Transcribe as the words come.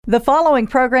The following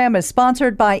program is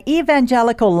sponsored by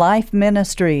Evangelical Life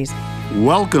Ministries.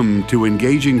 Welcome to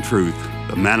Engaging Truth,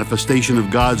 the manifestation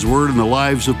of God's Word in the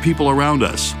lives of people around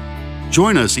us.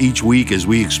 Join us each week as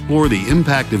we explore the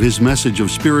impact of His message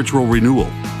of spiritual renewal.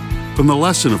 From the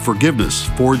lesson of forgiveness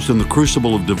forged in the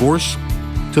crucible of divorce,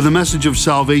 to the message of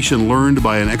salvation learned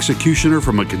by an executioner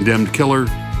from a condemned killer,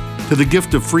 to the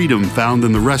gift of freedom found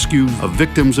in the rescue of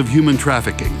victims of human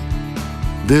trafficking.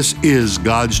 This is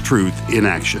God's Truth in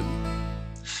action.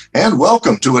 And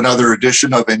welcome to another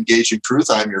edition of Engaging Truth.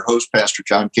 I'm your host, Pastor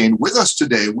John Kane. With us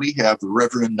today, we have the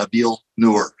Reverend Nabil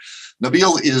Noor.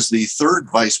 Nabil is the third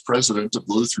vice president of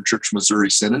the Lutheran Church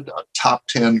Missouri Synod, a top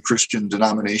 10 Christian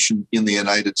denomination in the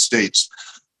United States.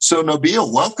 So,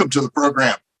 Nabil, welcome to the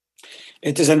program.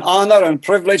 It is an honor and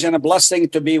privilege and a blessing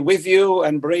to be with you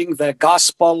and bring the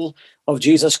gospel of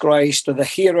Jesus Christ to the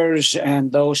hearers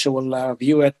and those who will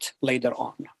view it later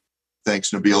on. Thanks,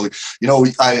 Nabil. You know,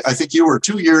 I think you were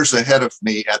 2 years ahead of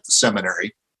me at the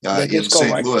seminary in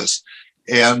St. Louis.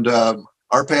 And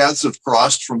our paths have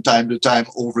crossed from time to time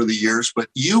over the years, but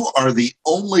you are the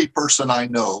only person I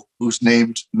know who's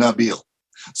named Nabil.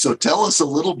 So tell us a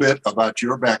little bit about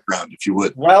your background, if you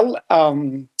would. Well,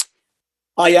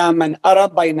 I am an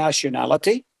Arab by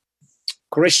nationality,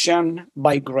 Christian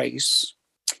by grace,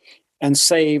 and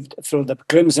saved through the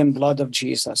crimson blood of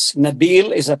Jesus.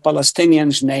 Nabil is a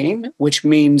Palestinian's name, which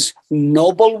means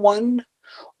noble one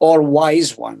or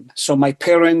wise one. So my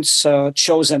parents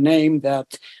chose a name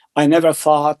that I never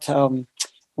thought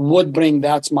would bring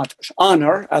that much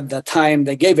honor at the time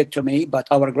they gave it to me, but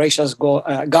our gracious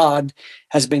God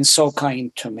has been so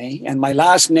kind to me. And my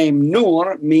last name,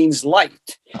 Noor, means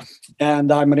light.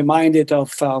 And I'm reminded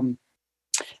of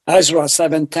Ezra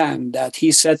 7:10, that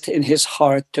he set in his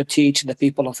heart to teach the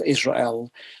people of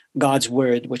Israel God's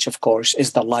word, which of course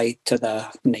is the light to the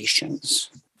nations.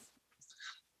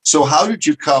 So how did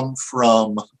you come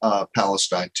from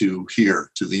Palestine to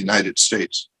here, to the United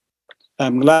States?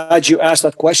 I'm glad you asked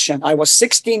that question. I was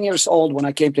 16 years old when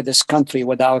I came to this country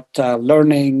without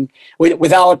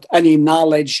without any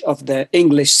knowledge of the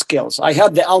English skills. I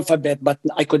had the alphabet, but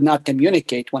I could not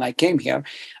communicate when I came here.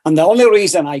 And the only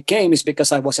reason I came is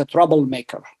because I was a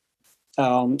troublemaker.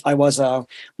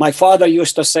 My father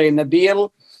used to say,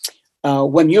 Nabil,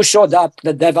 when you showed up,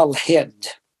 the devil hid.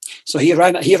 So he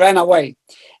ran away.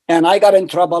 And I got in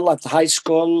trouble at high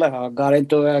school, got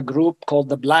into a group called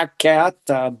the Black Cat,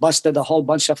 busted a whole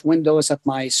bunch of windows at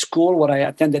my school where I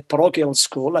attended parochial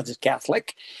school as a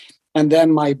Catholic. And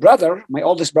then my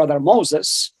oldest brother,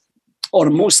 Moses, or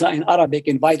Musa in Arabic,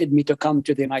 invited me to come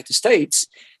to the United States.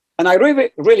 And I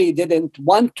really didn't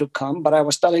want to come, but I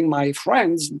was telling my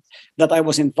friends that I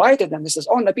was invited. And they says,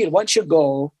 oh, Nabil, why don't you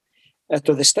go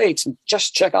to the States and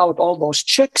just check out all those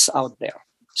chicks out there?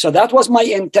 So that was my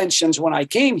intentions when I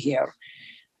came here.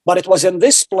 But it was in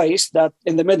this place that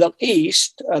in the Middle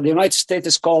East, the United States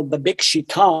is called the Big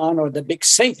Shaitan or the Big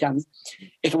Satan.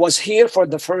 It was here for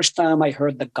the first time I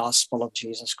heard the gospel of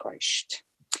Jesus Christ.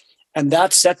 And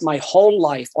that set my whole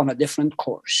life on a different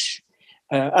course.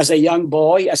 As a young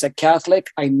boy, as a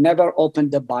Catholic, I never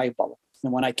opened the Bible.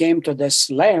 And when I came to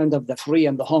this land of the free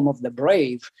and the home of the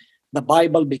brave, the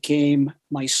Bible became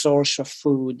my source of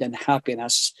food and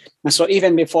happiness. And so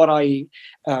even before I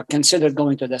considered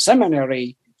going to the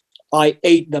seminary, I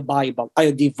ate the Bible.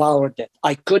 I devoured it.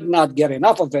 I could not get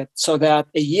enough of it, so that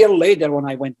a year later when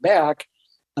I went back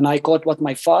and I caught what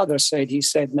my father said, he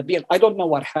said, Nabil, I don't know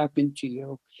what happened to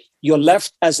you. You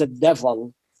left as a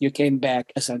devil. You came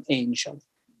back as an angel.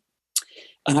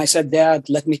 And I said, Dad,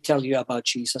 let me tell you about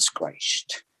Jesus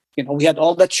Christ. You know, we had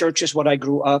all the churches where I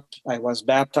grew up. I was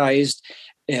baptized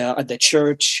at the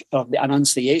Church of the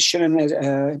Annunciation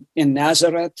in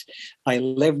Nazareth. I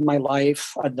lived my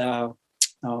life at the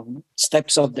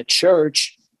steps of the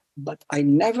church, but I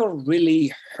never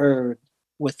really heard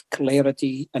with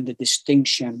clarity and the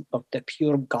distinction of the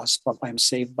pure gospel, I'm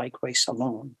saved by grace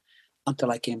alone,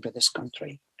 until I came to this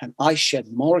country. And I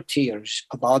shed more tears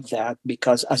about that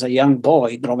because as a young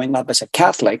boy growing up as a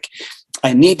Catholic,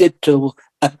 I needed to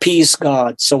appease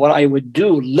God. So what I would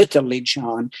do, literally,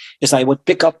 John, is I would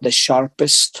pick up the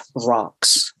sharpest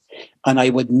rocks and I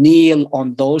would kneel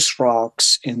on those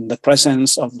rocks in the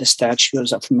presence of the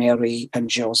statues of Mary and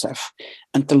Joseph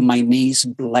until my knees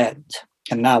bled.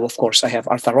 And now, of course, I have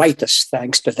arthritis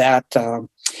thanks to that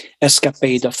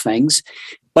escapade of things.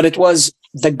 But it was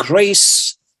the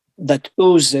grace that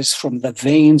oozes from the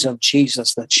veins of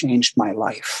Jesus that changed my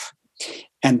life.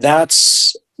 And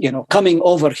that's, coming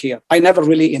over here. I never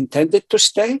really intended to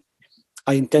stay.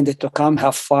 I intended to come,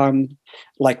 have fun,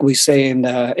 like we say in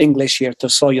English here, to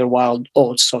sow your wild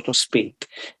oats, so to speak.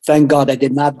 Thank God I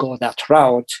did not go that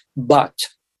route, but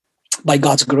by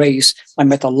God's grace, I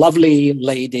met a lovely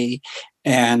lady.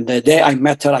 And the day I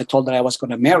met her, I told her I was going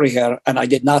to marry her, and I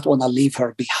did not want to leave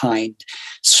her behind.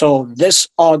 So this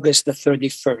August the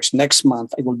 31st, next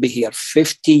month, I will be here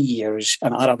 50 years.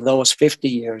 And out of those 50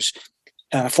 years,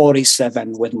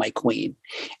 47 with my queen.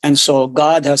 And so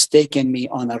God has taken me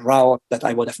on a route that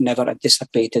I would have never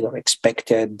anticipated or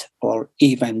expected or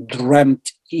even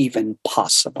dreamt even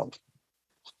possible.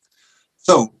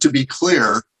 So to be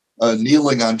clear,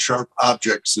 kneeling on sharp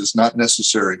objects is not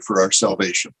necessary for our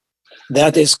salvation.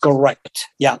 That is correct.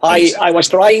 Yeah, I was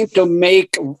trying to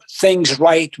make things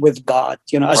right with God.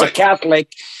 You know, as a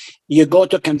Catholic, you go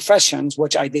to confessions,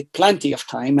 which I did plenty of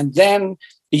time, and then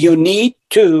you need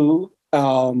to,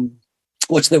 to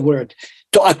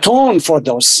atone for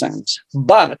those sins.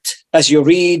 But as you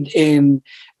read in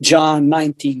John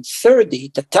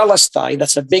 19:30, tetelestai,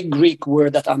 that's a big Greek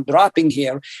word that I'm dropping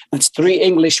here. It's 3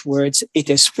 English words.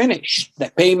 It is finished.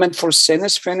 The payment for sin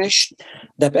is finished.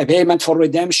 The payment for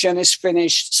redemption is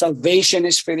finished. Salvation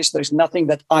is finished. There's nothing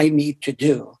that I need to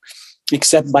do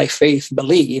except by faith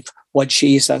believe what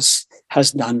Jesus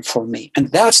has done for me.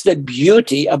 And that's the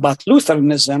beauty about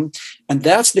Lutheranism. And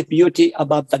that's the beauty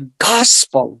about the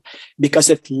gospel, because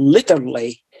it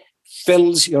literally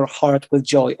fills your heart with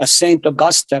joy. As St.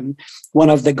 Augustine, one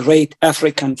of the great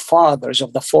African fathers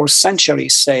of the 4th century,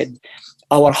 said,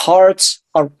 our hearts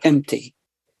are empty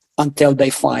until they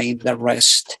find the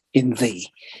rest in thee.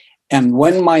 And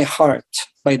when my heart,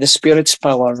 by the Spirit's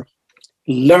power,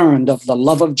 learned of the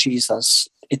love of Jesus,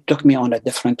 it took me on a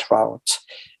different route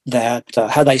that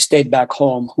had I stayed back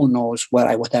home, who knows where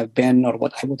I would have been or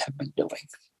what I would have been doing.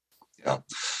 Yeah.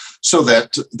 So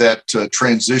that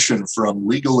transition from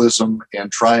legalism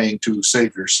and trying to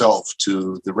save yourself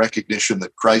to the recognition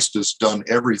that Christ has done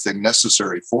everything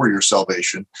necessary for your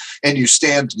salvation, and you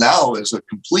stand now as a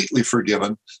completely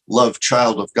forgiven, loved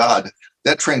child of God,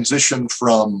 that transition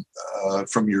from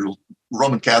your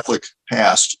Roman Catholic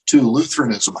past to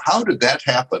Lutheranism, how did that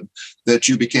happen that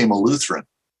you became a Lutheran?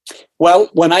 Well,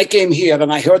 when I came here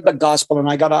and I heard the gospel, and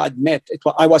I got to admit,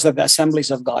 I was at the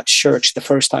Assemblies of God Church the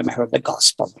first time I heard the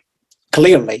gospel.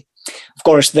 Clearly, of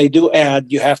course, they do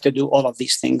add, you have to do all of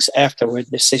these things afterward,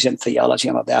 decision theology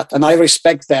and all that. And I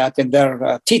respect that in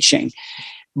their teaching.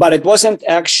 But it wasn't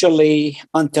actually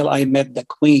until I met the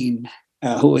Queen,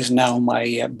 who is now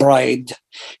my bride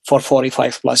for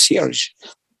 45 plus years.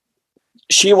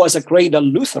 She was a cradle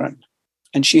Lutheran.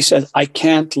 And she said, I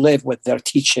can't live with their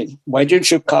teaching. Why don't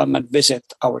you come and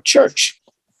visit our church?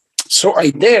 So I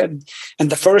did. And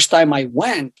the first time I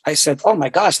went, I said, oh my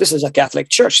gosh, this is a Catholic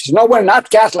church. She said, no, we're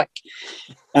not Catholic.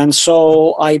 And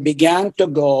so I began to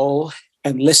go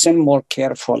and listen more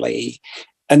carefully.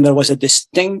 And there was a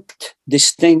distinct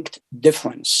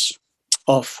difference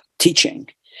of teaching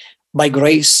by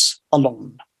grace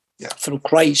alone, through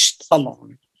Christ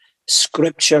alone,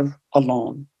 Scripture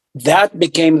alone. That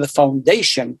became the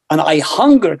foundation, and I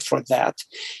hungered for that,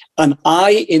 and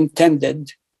I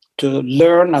intended to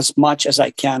learn as much as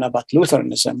I can about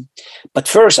Lutheranism. But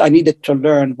first, I needed to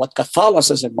learn what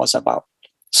Catholicism was about.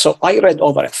 So I read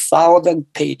over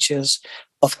 1,000 pages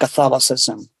of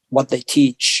Catholicism, what they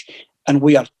teach, and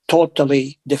we are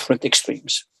totally different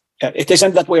extremes. It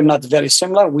isn't that we're not very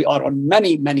similar. We are on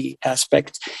many, many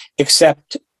aspects,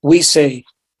 except we say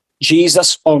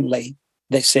Jesus only.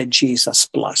 They said Jesus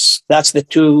plus. That's the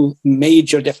 2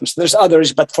 major differences. There's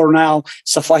others, but for now,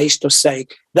 suffice to say,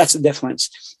 that's the difference.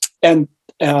 And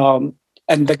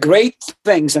the great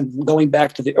things, and going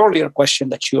back to the earlier question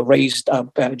that you raised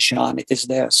up, John, it is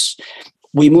this.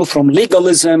 We move from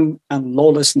legalism and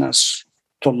lawlessness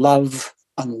to love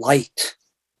and light,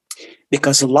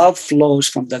 because love flows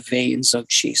from the veins of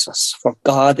Jesus. For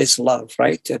God is love,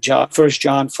 right? 1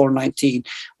 John 4:19,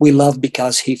 we love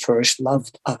because he first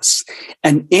loved us.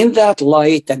 And in that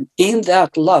light and in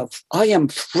that love, I am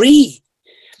free.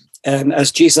 And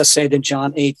as Jesus said in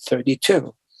John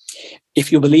 8:32,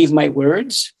 if you believe my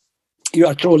words, you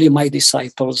are truly my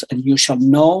disciples, and you shall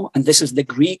know, and this is the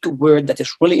Greek word that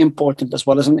is really important as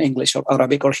well as in English or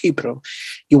Arabic or Hebrew,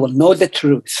 you will know the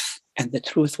truth, and the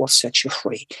truth will set you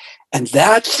free. And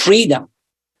that freedom,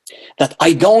 that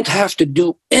I don't have to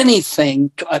do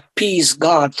anything to appease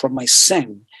God for my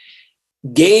sin,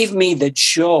 gave me the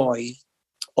joy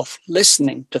of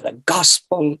listening to the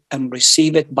gospel and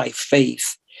receive it by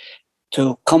faith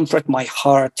to comfort my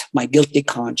heart, my guilty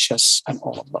conscience, and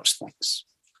all of those things.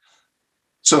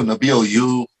 So,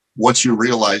 Nabil, once you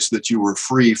realized that you were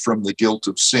free from the guilt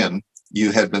of sin,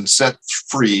 You had been set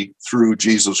free through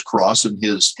Jesus' cross and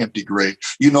his empty grave.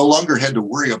 You no longer had to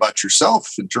worry about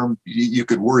yourself in terms, you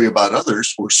could worry about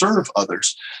others or serve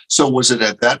others. So was it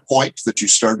at that point that you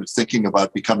started thinking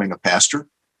about becoming a pastor?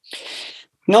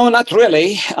 No, not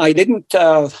really. I didn't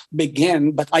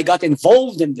begin, but I got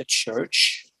involved in the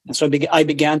church. And so I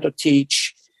began to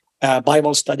teach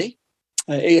Bible study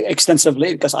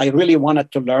extensively because I really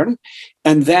wanted to learn.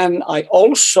 And then I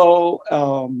also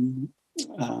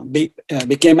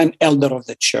became an elder of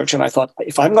the church. And I thought,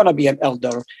 if I'm going to be an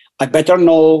elder, I better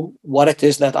know what it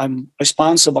is that I'm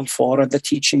responsible for and the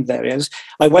teaching there is.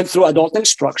 I went through adult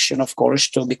instruction, of course,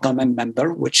 to become a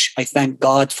member, which I thank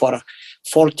God for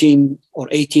 14 or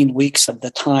 18 weeks at the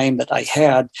time that I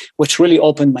had, which really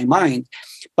opened my mind.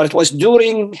 But it was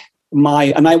during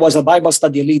and I was a Bible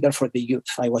study leader for the youth.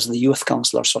 I was the youth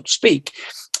counselor, so to speak.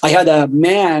 I had a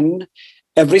man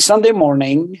every Sunday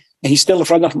morning, and he's still a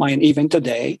friend of mine even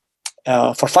today,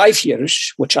 for 5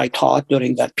 years, which I taught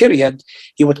during that period.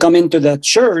 He would come into the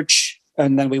church,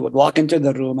 and then we would walk into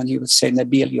the room, and he would say,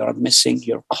 Nabil, you're missing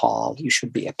your call. You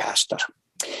should be a pastor.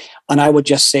 And I would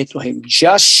just say to him,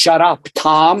 just shut up,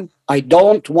 Tom. I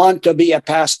don't want to be a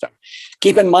pastor.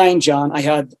 Keep in mind, John, I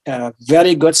had a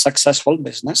very good, successful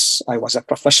business. I was a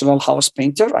professional house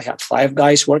painter. I had 5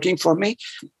 guys working for me.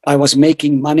 I was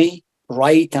making money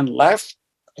right and left.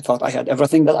 I thought I had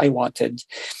everything that I wanted.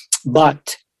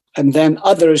 And then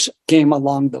others came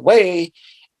along the way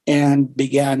and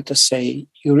began to say,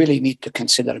 you really need to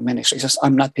consider ministry. He says,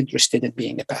 I'm not interested in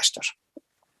being a pastor.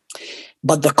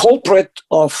 But the culprit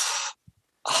of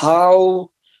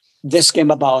how this came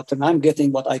about, and I'm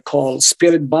getting what I call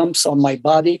spirit bumps on my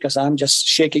body because I'm just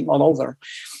shaking all over.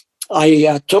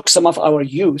 I took some of our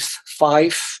youth,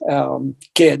 5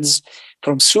 kids,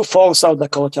 from Sioux Falls, South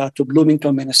Dakota to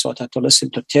Bloomington, Minnesota, to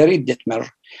listen to Terry Dittmer,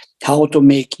 how to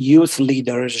make youth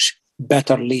leaders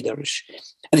better leaders.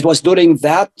 And it was during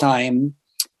that time,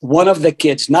 one of the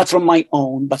kids, not from my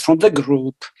own, but from the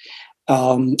group,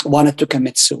 wanted to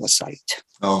commit suicide.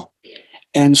 Oh.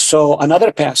 And so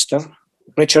another pastor,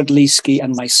 Richard Leesky,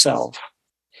 and myself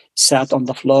sat on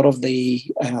the floor of the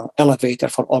elevator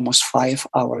for almost 5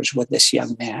 hours with this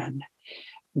young man,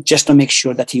 just to make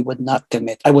sure that he would not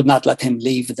commit. I would not let him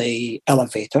leave the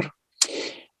elevator.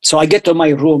 So I get to my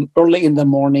room early in the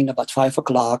morning, about 5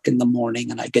 o'clock in the morning,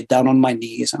 and I get down on my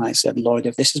knees and I said, Lord,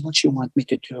 if this is what you want me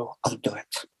to do, I'll do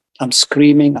it. I'm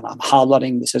screaming and I'm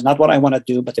hollering. This is not what I want to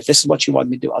do, but if this is what you want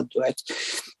me to do, I'll do it.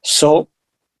 So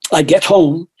I get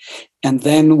home, and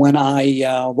then when I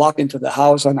walk into the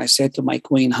house and I said to my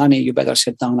queen, honey, you better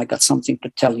sit down. I got something to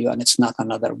tell you, and it's not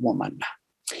another woman.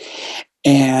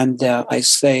 And I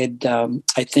said,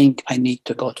 I think I need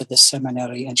to go to the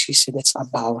seminary. And she said, it's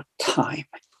about time.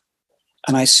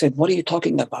 And I said, what are you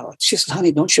talking about? She said,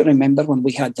 honey, don't you remember when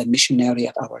we had the missionary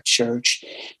at our church?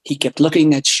 He kept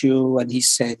looking at you and he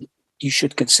said, you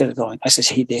should consider going. I said,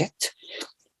 he did.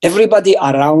 Everybody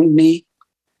around me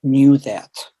knew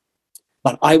that,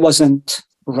 but I wasn't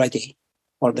ready,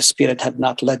 or the Spirit had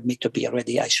not led me to be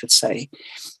ready, I should say.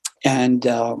 And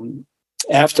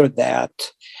after that,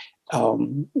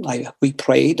 we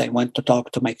prayed. I went to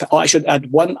talk to my... I should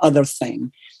add one other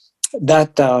thing.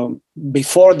 That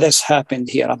before this happened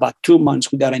here, about 2 months,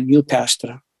 we got a new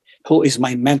pastor who is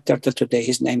my mentor till today.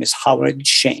 His name is Howard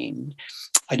Shane.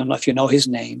 I don't know if you know his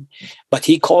name, but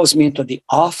he calls me into the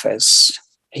office.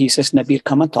 He says, Nabil,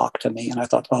 come and talk to me. And I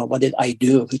thought, oh, what did I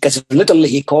do? Because literally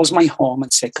he calls my home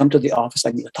and says, come to the office.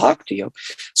 I need to talk to you.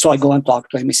 So I go and talk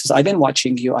to him. He says, I've been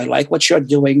watching you. I like what you're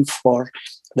doing for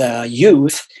the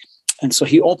youth. And so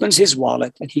he opens his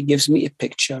wallet and he gives me a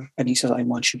picture. And he says, I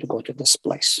want you to go to this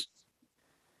place.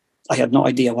 I had no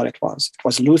idea what it was. It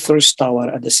was Luther's Tower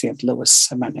at the St. Louis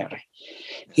Seminary.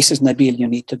 He says, Nabil, you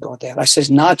need to go there. I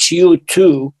says, not you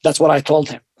too. That's what I told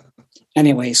him.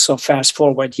 Anyway, so fast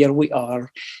forward, here we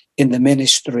are in the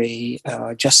ministry,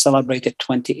 just celebrated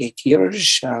 28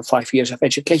 years, 5 years of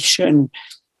education,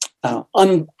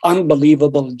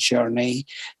 unbelievable journey.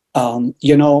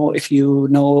 If you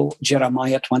know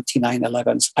Jeremiah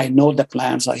 29:11, I know the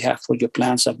plans I have for you,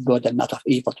 plans of good and not of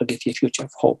evil, to give you a future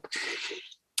of hope.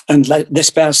 And this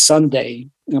past Sunday,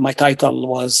 my title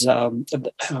was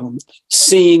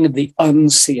Seeing the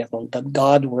Unseeable, that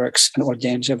God works and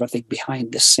ordains everything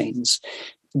behind the scenes.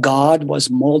 God was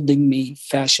molding me,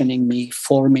 fashioning me,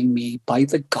 forming me by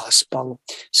the gospel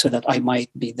so that I might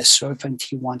be the servant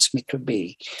he wants me to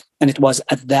be. And it was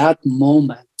at that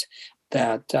moment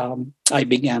that I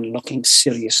began looking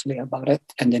seriously about it.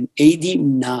 And in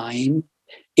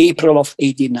April of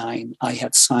 89, I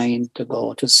had signed to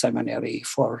go to seminary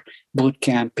for boot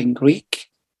camp in Greek.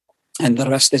 And the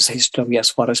rest is history as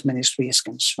far as ministry is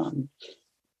concerned.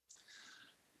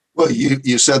 Well,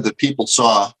 you said that people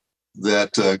saw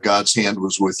that God's hand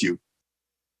was with you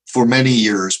for many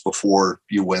years before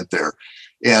you went there.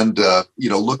 And,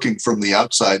 looking from the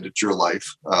outside at your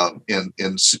life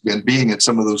and being at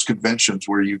some of those conventions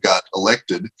where you got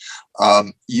elected,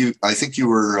 I think you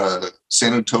were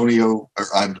South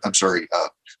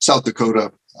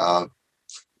Dakota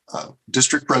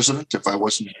district president, if I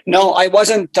wasn't. No, I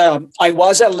wasn't. I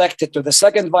was elected to the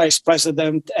second vice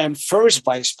president and first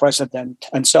vice president.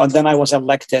 And then I was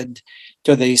elected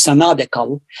to the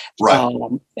synodical. Right.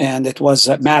 And it was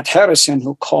Matt Harrison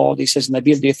who called. He says,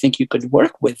 Nabil, do you think you could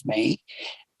work with me?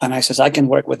 And I says, I can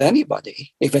work with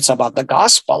anybody if it's about the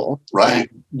gospel. Right.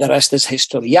 The rest is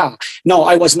history. Yeah. No,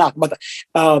 I was not. But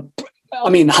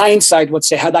hindsight would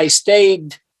say, had I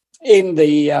stayed in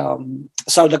the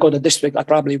South Dakota district, I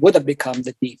probably would have become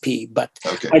the DP, but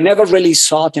okay. I never really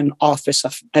sought an office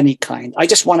of any kind. I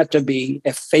just wanted to be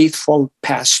a faithful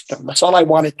pastor. That's all I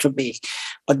wanted to be.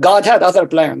 But God had other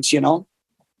plans, And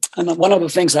one of the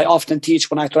things I often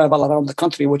teach when I travel around the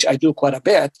country, which I do quite a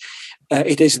bit,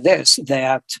 it is this,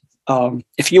 that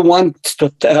if you want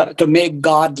to make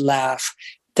God laugh,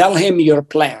 tell him your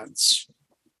plans,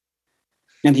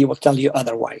 and he will tell you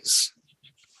otherwise.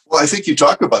 Well, I think you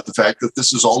talk about the fact that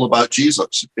this is all about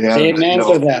Jesus. And, amen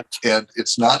to that. And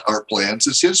it's not our plans,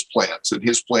 it's his plans. And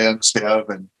his plans have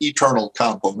an eternal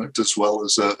complement as well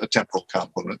as a temporal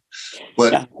complement.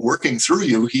 But working through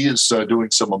you, he is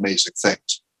doing some amazing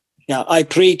things. Yeah, I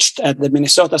preached at the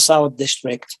Minnesota South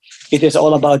District. It is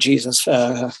all about Jesus,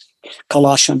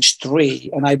 Colossians 3.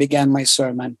 And I began my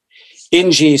sermon. In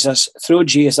Jesus, through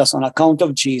Jesus, on account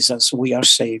of Jesus, we are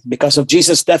saved. Because of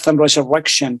Jesus' death and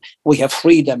resurrection, we have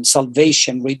freedom,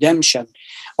 salvation, redemption.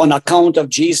 On account of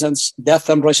Jesus' death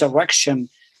and resurrection,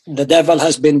 the devil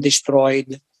has been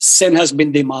destroyed, sin has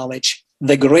been demolished,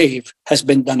 the grave has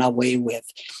been done away with.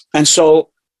 And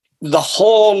so the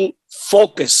whole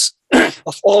focus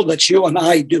of all that you and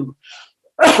I do,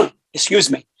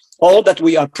 all that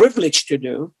we are privileged to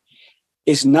do,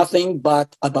 is nothing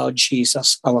but about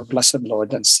Jesus, our blessed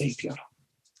Lord and Savior.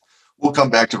 We'll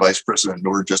come back to Vice President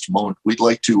Noor in just a moment. We'd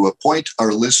like to point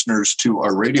our listeners to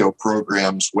our radio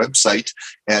program's website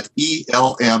at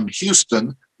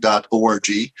elmhouston.org.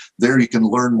 There you can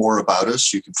learn more about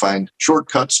us. You can find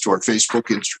shortcuts to our Facebook,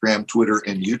 Instagram, Twitter,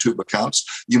 and YouTube accounts.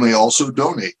 You may also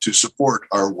donate to support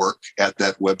our work at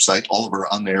that website. All of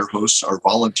our on-air hosts are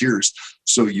volunteers,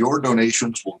 so your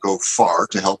donations will go far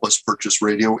to help us purchase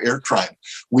radio airtime.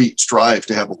 We strive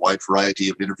to have a wide variety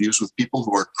of interviews with people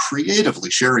who are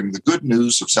creatively sharing the good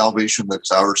news of salvation that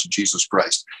is ours in Jesus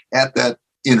Christ at that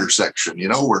intersection,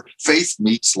 where faith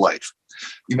meets life.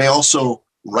 You may also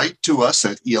write to us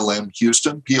at ELM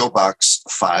Houston, P.O. Box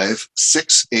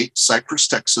 568, Cypress,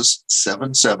 Texas,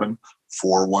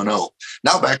 77410.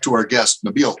 Now back to our guest,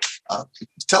 Nabil.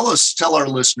 Tell our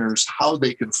listeners how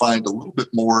they can find a little bit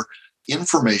more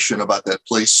information about that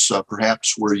place,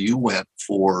 perhaps where you went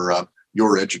for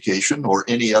your education, or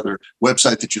any other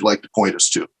website that you'd like to point us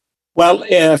to. Well,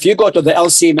 if you go to the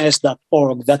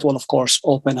lcms.org, that will, of course,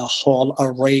 open a whole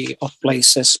array of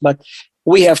places. But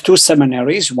we have two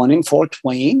seminaries, one in Fort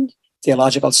Wayne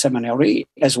Theological Seminary,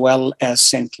 as well as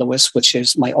St. Louis, which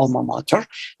is my alma mater.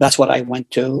 That's what I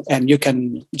went to. And you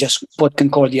can just put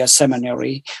Concordia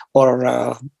Seminary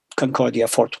or Concordia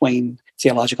Fort Wayne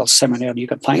Theological Seminary. You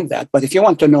can find that. But if you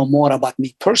want to know more about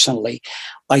me personally,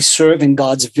 I serve in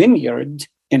God's Vineyard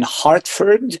in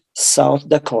Hartford, South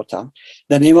Dakota.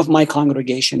 The name of my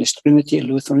congregation is Trinity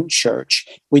Lutheran Church.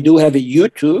 We do have a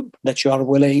YouTube that you are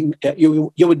willing,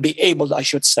 you would be able, I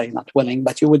should say, not willing,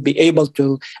 but you would be able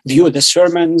to view the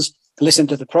sermons, listen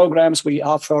to the programs we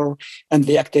offer, and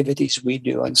the activities we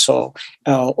do. And so,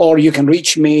 or you can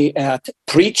reach me at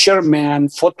Preacher Man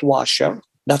Foot Washer.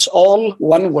 That's all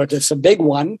one word. It's a big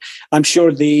one. I'm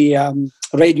sure the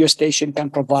radio station can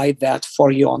provide that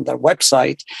for you on their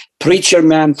website,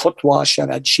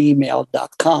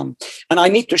 preachermanfootwasher@gmail.com. And I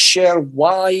need to share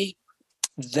why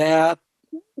that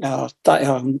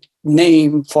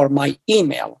name for my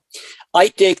email. I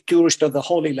take tours to the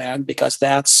Holy Land because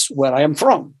that's where I am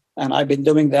from. And I've been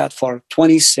doing that for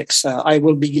 26. I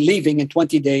will be leaving in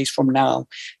 20 days from now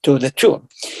to the tour.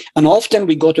 And often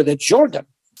we go to the Jordan.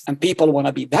 And people want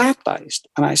to be baptized.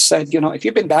 And I said, if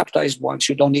you've been baptized once,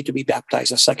 you don't need to be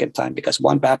baptized a second time, because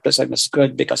one baptism is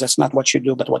good because it's not what you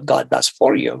do, but what God does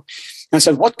for you. And I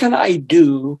said, what can I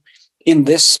do in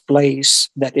this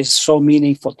place that is so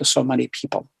meaningful to so many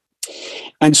people?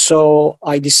 And so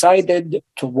I decided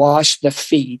to wash the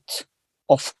feet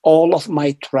of all of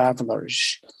my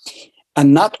travelers.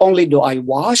 And not only do I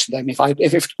wash them,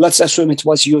 if let's assume it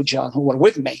was you, John, who were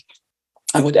with me,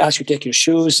 I would ask you to take your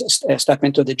shoes, step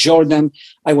into the Jordan.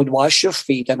 I would wash your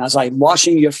feet. And as I'm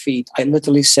washing your feet, I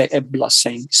literally say a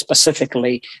blessing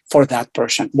specifically for that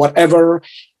person. Whatever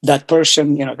that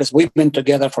person, because we've been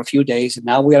together for a few days and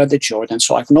now we are at the Jordan.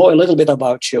 So I know a little bit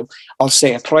about you. I'll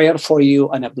say a prayer for you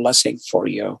and a blessing for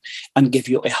you and give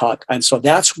you a hug. And so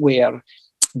that's where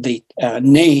the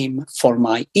name for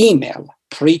my email,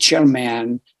 Preacher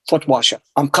Man Foot Washer.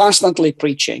 I'm constantly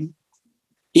preaching.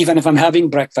 Even if I'm having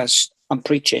breakfast, I'm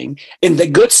preaching in the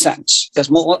good sense. Because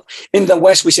in the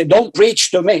West, we say, don't preach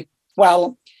to me.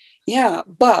 Well, yeah,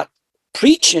 but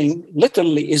preaching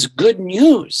literally is good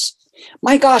news.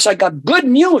 My gosh, I got good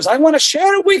news. I want to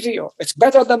share it with you. It's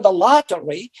better than the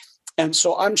lottery. And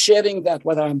so I'm sharing that,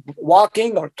 whether I'm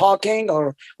walking or talking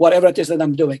or whatever it is that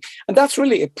I'm doing. And that's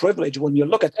really a privilege when you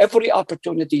look at every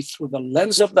opportunity through the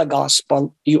lens of the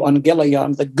gospel,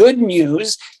 euangelion, the good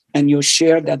news, and you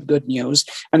share that good news.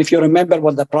 And if you remember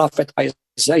what the prophet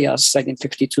Isaiah said in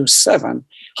 52:7,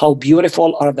 how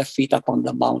beautiful are the feet upon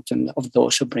the mountain of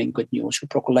those who bring good news, who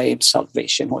proclaim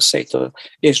salvation, who say to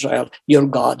Israel, your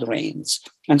God reigns.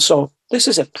 And so this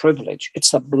is a privilege.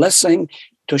 It's a blessing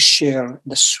to share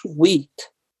the sweet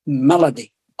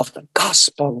melody of the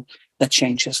gospel that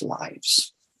changes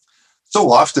lives. So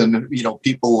often,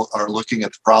 people are looking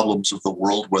at the problems of the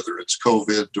world, whether it's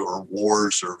COVID or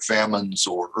wars or famines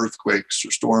or earthquakes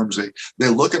or storms. They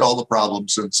look at all the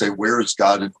problems and say, where is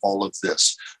God in all of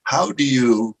this? How do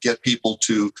you get people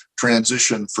to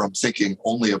transition from thinking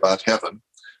only about heaven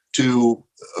to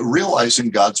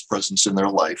realizing God's presence in their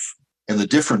life and the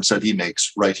difference that he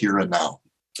makes right here and now?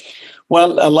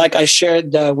 Well, like I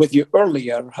shared with you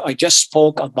earlier, I just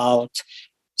spoke about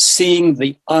seeing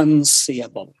the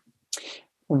unseeable.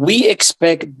 We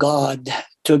expect God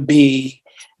to be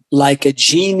like a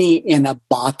genie in a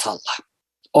bottle,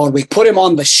 or we put him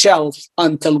on the shelf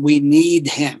until we need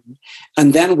him.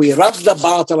 And then we rub the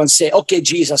bottle and say, okay,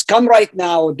 Jesus, come right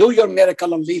now, do your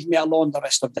miracle and leave me alone the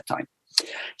rest of the time.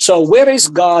 So where is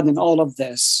God in all of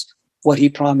this? What he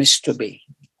promised to be.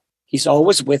 He's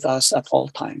always with us at all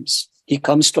times. He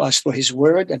comes to us through his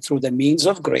word and through the means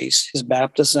of grace, his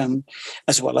baptism,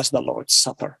 as well as the Lord's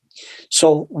Supper.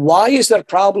 So why is there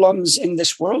problems in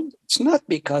this world? It's not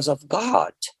because of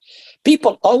God.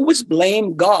 People always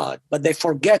blame God, but they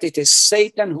forget it is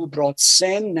Satan who brought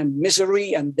sin and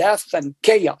misery and death and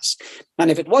chaos. And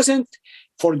if it wasn't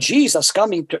for Jesus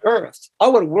coming to earth,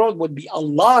 our world would be a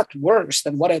lot worse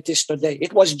than what it is today.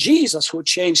 It was Jesus who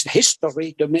changed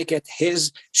history to make it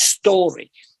his story.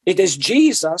 It is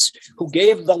Jesus who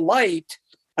gave the light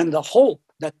and the hope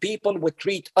that people would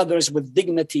treat others with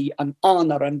dignity and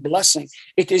honor and blessing.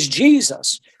 It is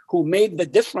Jesus who made the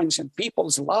difference in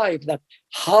people's lives, that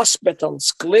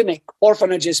hospitals, clinic,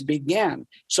 orphanages began.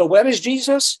 So where is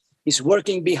Jesus? He's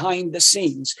working behind the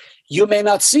scenes. You may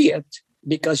not see it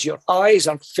because your eyes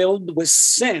are filled with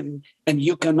sin and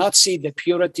you cannot see the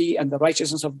purity and the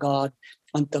righteousness of God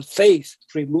until faith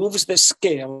removes the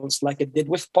scales like it did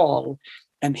with Paul,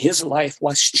 and his life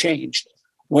was changed.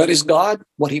 Where is God?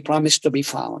 What he promised to be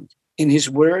found in his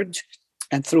word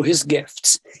and through his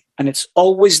gifts. And it's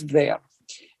always there.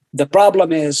 The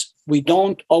problem is we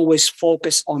don't always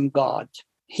focus on God.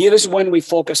 Here is when we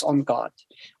focus on God.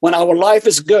 When our life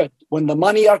is good, when the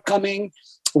money are coming,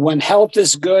 when health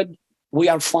is good, we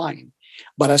are fine.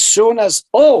 But as soon as,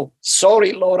 oh,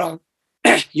 sorry, Laura,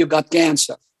 you got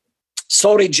cancer.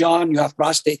 Sorry, John, you have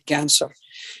prostate cancer.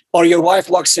 Or your wife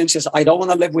walks in and says, I don't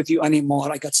want to live with you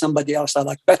anymore. I got somebody else I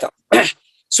like better.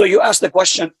 So you ask the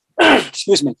question,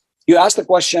 excuse me, you ask the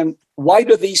question, why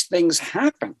do these things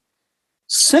happen?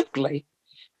 Simply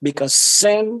because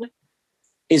sin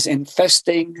is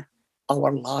infesting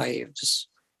our lives.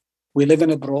 We live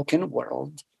in a broken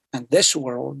world, and this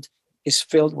world is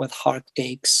filled with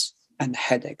heartaches and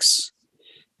headaches.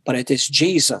 But it is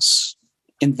Jesus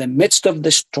in the midst of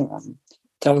the storm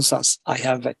tells us, I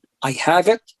have it. I have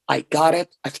it. I got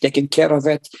it. I've taken care of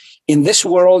it. In this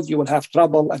world, you will have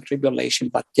trouble and tribulation,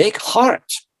 but take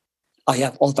heart. I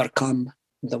have overcome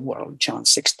the world. John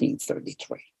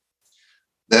 16:33.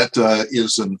 That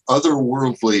is an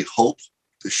otherworldly hope,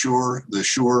 the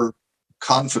sure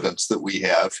confidence that we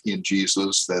have in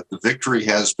Jesus, that the victory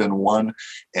has been won,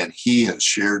 and he has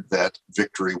shared that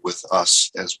victory with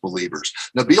us as believers.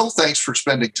 Nabil, thanks for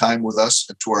spending time with us.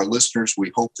 And to our listeners,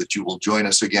 we hope that you will join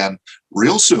us again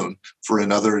real soon for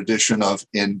another edition of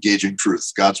Engaging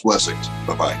Truth. God's blessings.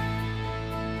 Bye-bye.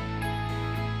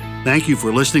 Thank you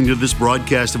for listening to this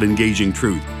broadcast of Engaging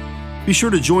Truth. Be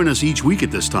sure to join us each week at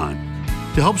this time.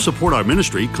 To help support our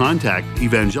ministry, contact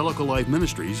Evangelical Life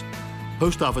Ministries.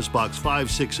 Post Office Box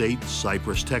 568,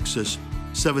 Cypress, Texas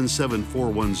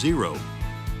 77410,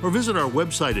 or visit our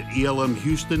website at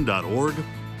elmhouston.org,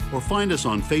 or find us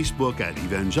on Facebook at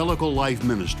Evangelical Life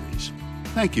Ministries.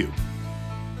 Thank you.